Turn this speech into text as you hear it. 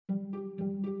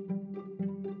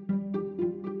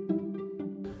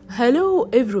Hello,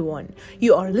 everyone.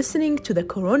 You are listening to the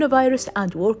Coronavirus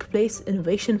and Workplace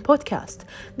Innovation Podcast,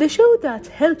 the show that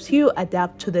helps you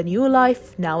adapt to the new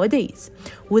life nowadays.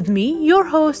 With me, your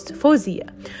host, Fozia.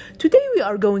 Today, we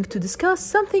are going to discuss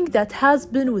something that has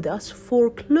been with us for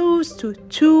close to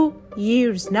 2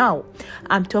 years now.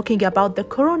 I'm talking about the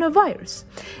coronavirus.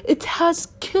 It has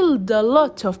killed a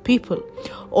lot of people.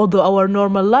 Although our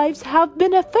normal lives have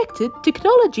been affected,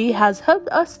 technology has helped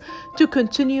us to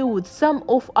continue with some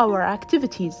of our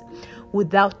activities.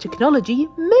 Without technology,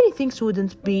 many things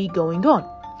wouldn't be going on.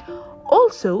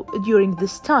 Also, during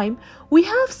this time, we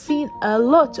have seen a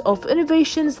lot of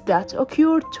innovations that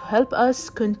occurred to help us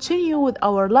continue with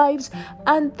our lives,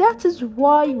 and that is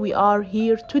why we are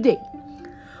here today.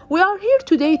 We are here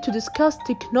today to discuss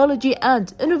technology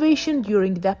and innovation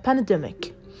during the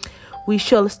pandemic. We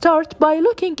shall start by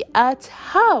looking at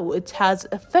how it has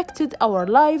affected our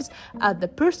lives at the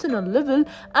personal level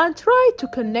and try to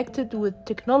connect it with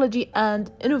technology and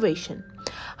innovation.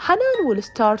 Hanan will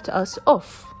start us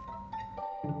off.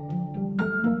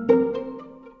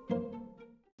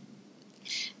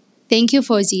 Thank you,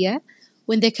 Fozia.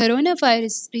 When the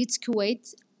coronavirus reached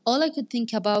Kuwait, all I could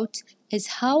think about is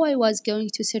how I was going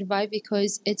to survive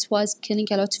because it was killing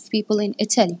a lot of people in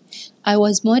Italy. I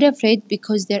was more afraid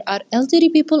because there are elderly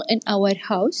people in our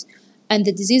house and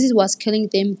the disease was killing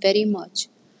them very much.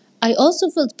 I also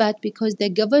felt bad because the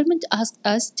government asked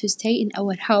us to stay in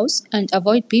our house and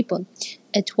avoid people.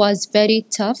 It was very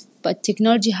tough, but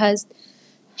technology has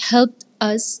helped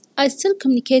us. I still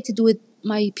communicated with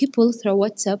my people through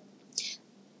WhatsApp.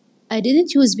 I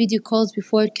didn't use video calls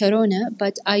before Corona,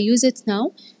 but I use it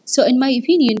now. So, in my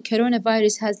opinion,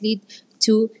 coronavirus has led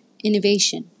to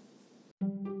innovation.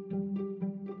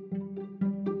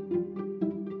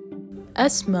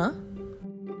 Asma.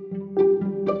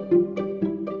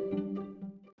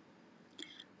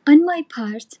 On my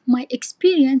part, my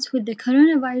experience with the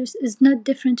coronavirus is not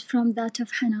different from that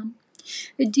of Hanan.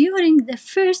 During the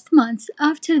first months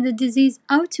after the disease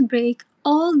outbreak,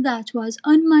 all that was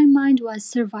on my mind was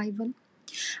survival.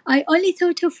 I only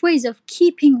thought of ways of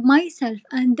keeping myself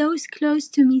and those close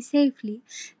to me safely.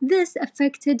 This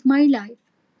affected my life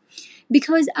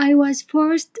because I was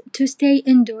forced to stay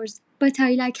indoors, but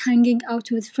I like hanging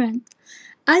out with friends.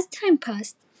 As time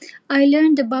passed, I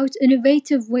learned about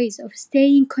innovative ways of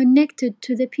staying connected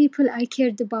to the people I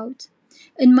cared about.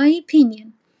 In my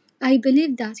opinion, I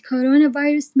believe that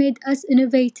coronavirus made us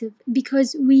innovative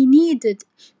because we needed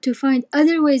to find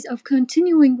other ways of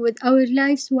continuing with our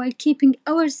lives while keeping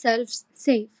ourselves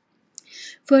safe.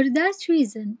 For that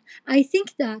reason, I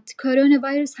think that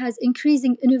coronavirus has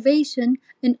increasing innovation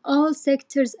in all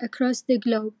sectors across the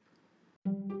globe.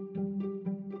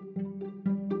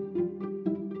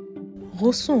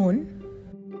 Ghussoon.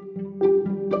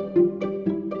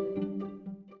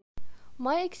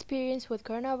 My experience with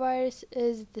coronavirus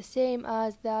is the same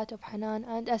as that of Hanan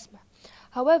and Asma.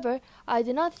 However, I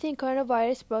do not think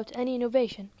coronavirus brought any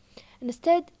innovation.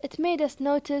 Instead, it made us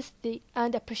notice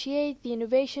and appreciate the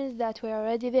innovations that were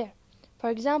already there. For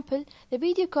example, the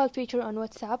video call feature on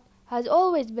WhatsApp has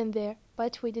always been there,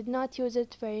 but we did not use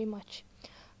it very much.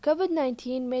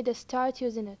 COVID-19 made us start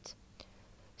using it.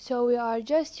 So we are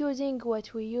just using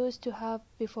what we used to have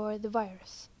before the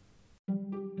virus.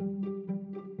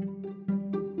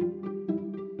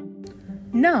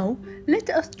 Now, let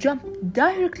us jump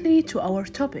directly to our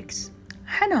topics.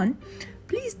 Hanan,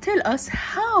 please tell us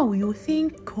how you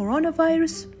think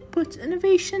coronavirus put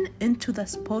innovation into the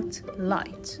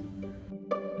spotlight.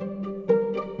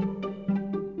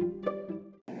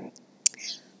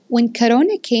 When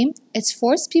Corona came, it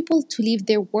forced people to leave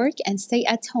their work and stay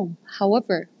at home.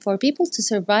 However, for people to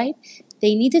survive,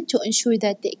 they needed to ensure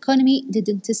that the economy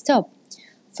didn't stop.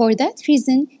 For that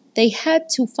reason, they had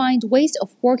to find ways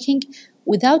of working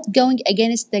without going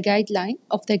against the guideline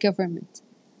of the government.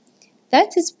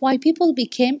 That is why people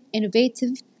became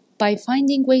innovative by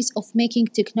finding ways of making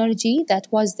technology that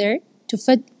was there to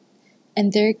fit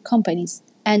in their companies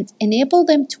and enable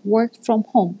them to work from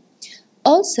home.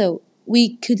 Also,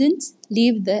 we couldn't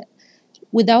leave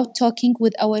without talking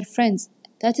with our friends.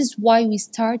 That is why we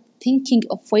start thinking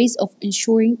of ways of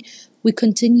ensuring we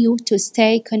continue to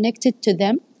stay connected to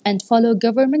them and follow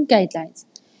government guidelines.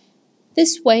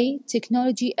 This way,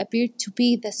 technology appeared to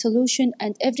be the solution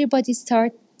and everybody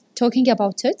started talking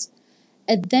about it.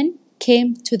 It then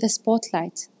came to the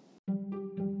spotlight.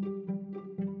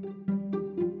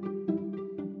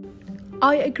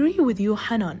 I agree with you,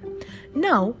 Hanan.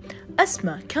 Now,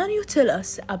 Asma, can you tell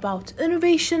us about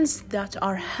innovations that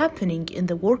are happening in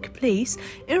the workplace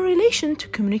in relation to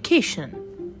communication?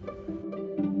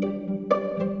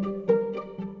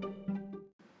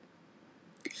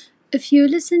 If you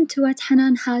listen to what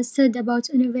Hanan has said about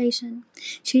innovation,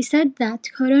 she said that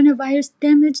coronavirus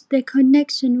damaged the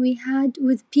connection we had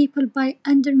with people by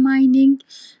undermining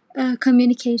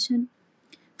communication.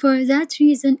 For that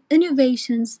reason,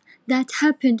 innovations that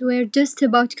happened were just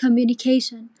about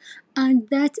communication, and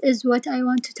that is what I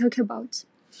want to talk about.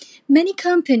 Many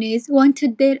companies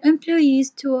wanted their employees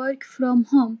to work from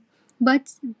home,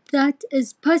 but that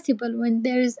is possible when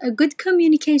there is a good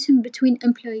communication between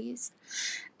employees.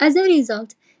 As a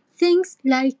result, things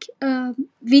like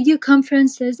video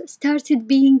conferences started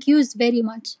being used very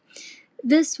much.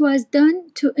 This was done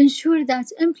to ensure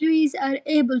that employees are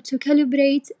able to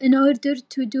collaborate in order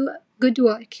to do good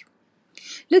work.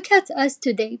 Look at us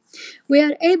today. We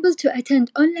are able to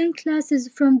attend online classes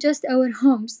from just our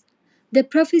homes. The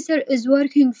professor is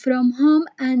working from home,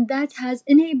 and that has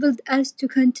enabled us to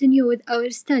continue with our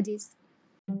studies.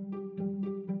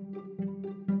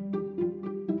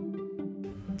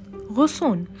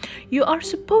 Ghussun, you are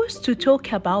supposed to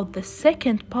talk about the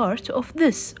second part of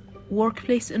this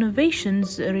workplace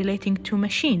innovations relating to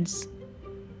machines.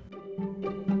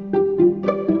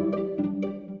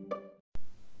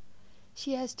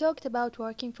 She has talked about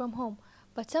working from home,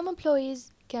 but some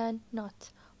employees can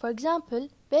not. For example,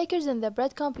 bakers in the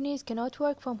bread companies cannot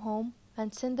work from home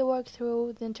and send the work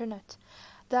through the internet.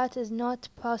 That is not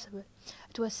possible.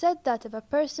 It was said that if a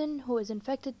person who is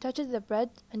infected touches the bread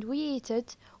and we eat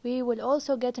it, we will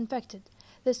also get infected.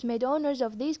 This made owners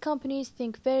of these companies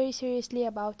think very seriously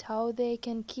about how they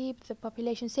can keep the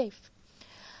population safe.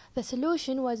 The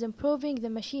solution was improving the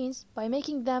machines by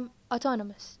making them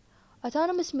autonomous.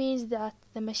 Autonomous means that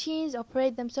the machines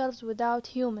operate themselves without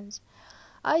humans.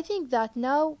 I think that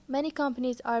now many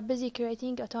companies are busy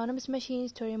creating autonomous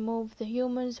machines to remove the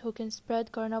humans who can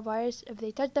spread coronavirus if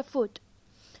they touch the food.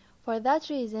 For that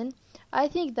reason, I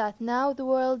think that now the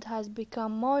world has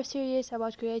become more serious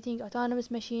about creating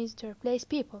autonomous machines to replace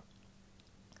people.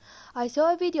 I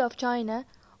saw a video of China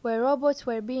where robots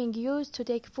were being used to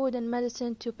take food and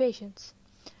medicine to patients.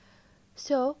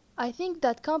 So, I think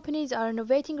that companies are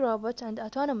innovating robots and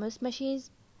autonomous machines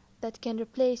that can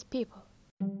replace people.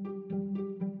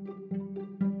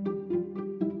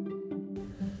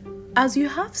 As you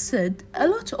have said, a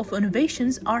lot of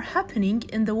innovations are happening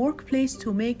in the workplace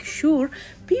to make sure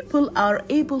people are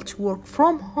able to work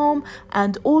from home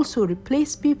and also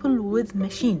replace people with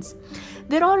machines.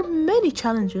 There are many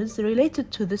challenges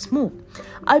related to this move.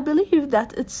 I believe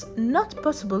that it's not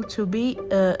possible to be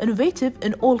innovative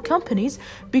in all companies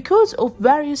because of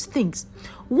various things.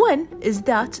 One is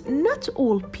that not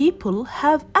all people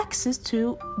have access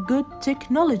to good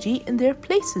technology in their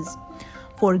places.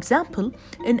 For example,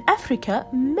 in Africa,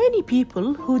 many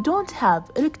people who don't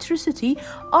have electricity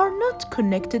are not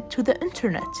connected to the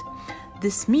internet.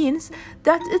 This means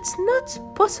that it's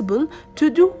not possible to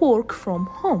do work from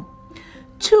home.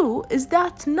 Two is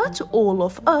that not all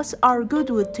of us are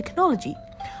good with technology.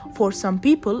 For some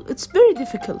people, it's very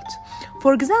difficult.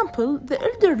 For example, the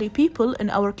elderly people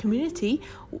in our community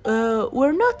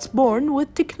were not born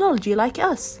with technology like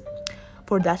us.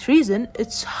 For that reason,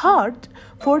 it's hard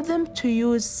for them to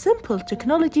use simple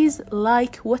technologies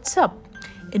like WhatsApp.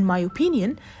 In my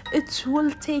opinion, it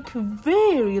will take a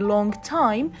very long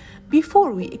time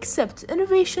before we accept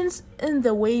innovations in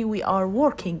the way we are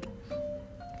working.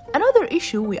 Another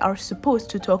issue we are supposed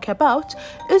to talk about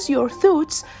is your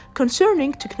thoughts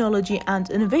concerning technology and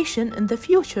innovation in the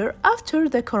future after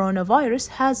the coronavirus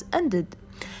has ended.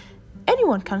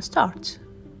 Anyone can start.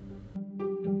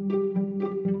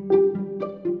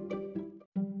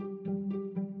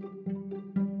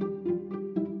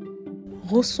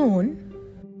 Ghussun.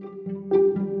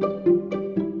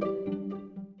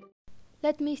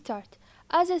 Let me start.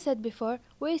 As I said before,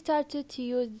 we started to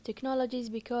use the technologies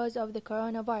because of the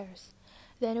coronavirus.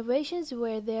 The innovations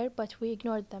were there, but we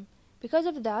ignored them. Because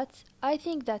of that, I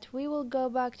think that we will go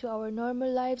back to our normal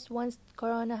lives once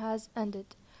corona has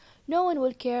ended. No one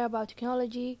will care about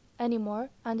technology anymore,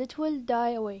 and it will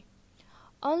die away.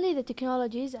 Only the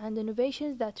technologies and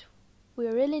innovations that we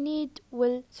really need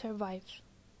will survive.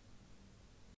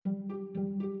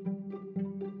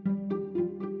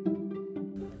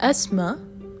 Asma.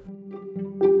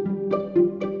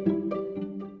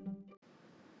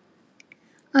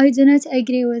 I do not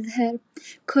agree with her.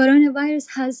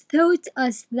 Coronavirus has taught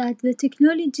us that the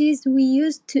technologies we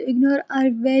used to ignore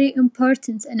are very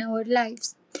important in our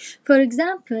lives. For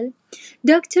example,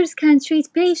 doctors can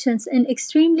treat patients in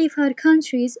extremely far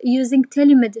countries using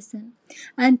telemedicine.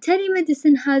 And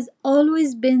telemedicine has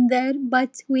always been there,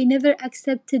 but we never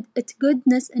accepted its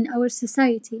goodness in our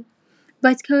society.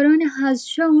 but Corona has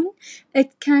shown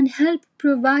it can help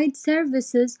provide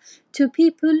services to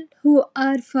people who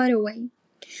are far away.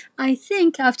 I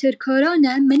think after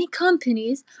Corona, many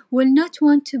companies will not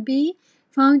want to be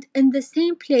found in the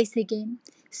same place again,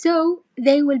 so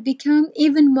they will become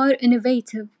even more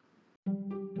innovative.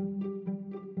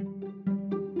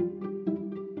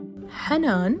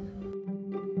 Hanan,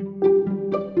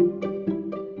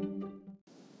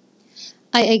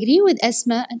 I agree with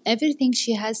Esma and everything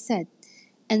she has said.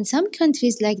 In some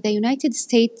countries like the United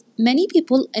States, many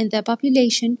people in the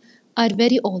population are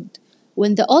very old.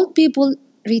 When the old people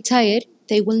retire,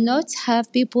 they will not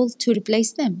have people to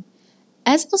replace them.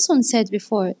 As Hassan said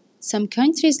before, some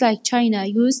countries like China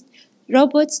used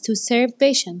robots to serve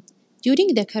patients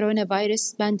during the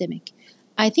coronavirus pandemic.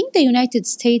 I think the United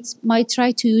States might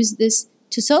try to use this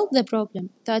to solve the problem.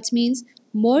 That means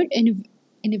more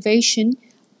innovation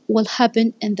will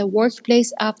happen in the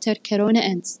workplace after Corona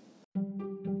ends.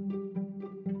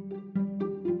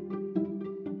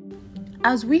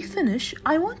 as we finish,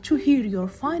 I want to hear your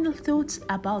final thoughts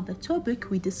about the topic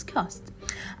we discussed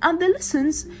and the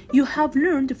lessons you have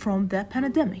learned from the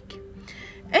pandemic.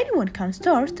 Anyone can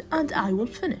start and I will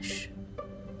finish.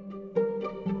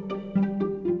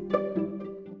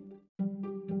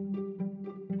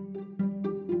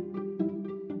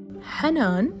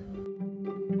 Hanan,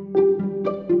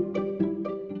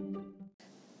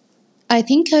 I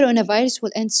think coronavirus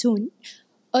will end soon,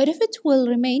 or if it will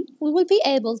remain, we will be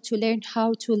able to learn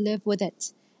how to live with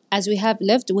it, as we have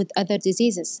lived with other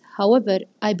diseases. However,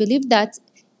 I believe that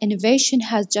innovation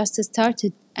has just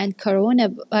started, and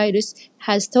coronavirus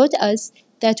has taught us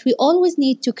that we always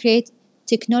need to create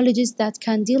technologies that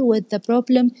can deal with the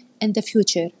problem in the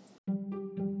future.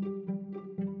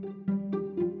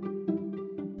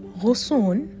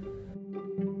 Ghussoon,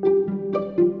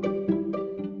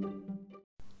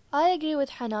 I agree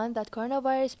with Hanan that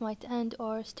coronavirus might end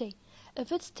or stay.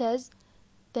 If it stays,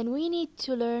 then we need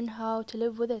to learn how to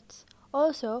live with it.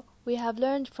 Also, we have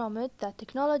learned from it that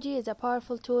technology is a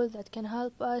powerful tool that can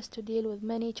help us to deal with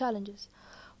many challenges.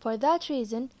 For that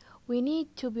reason, we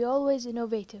need to be always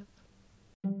innovative.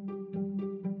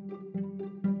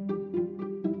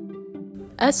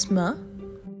 Asma,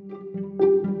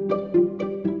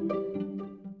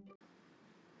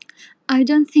 I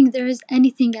don't think there is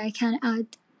anything I can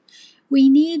add. We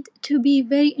need to be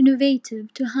very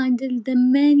innovative to handle the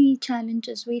many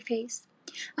challenges we face.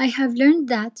 I have learned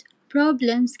that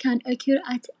problems can occur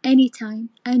at any time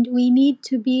and we need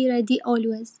to be ready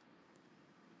always.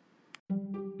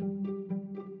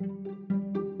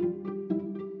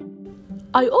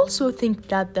 I also think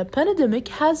that the pandemic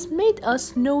has made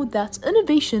us know that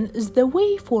innovation is the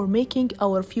way for making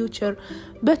our future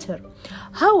better.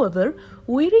 However,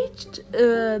 we reached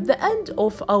the end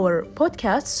of our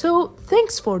podcast, so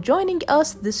thanks for joining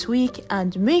us this week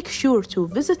and make sure to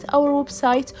visit our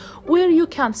website where you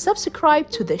can subscribe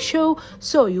to the show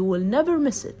so you will never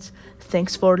miss it.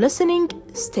 Thanks for listening.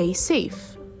 Stay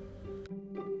safe.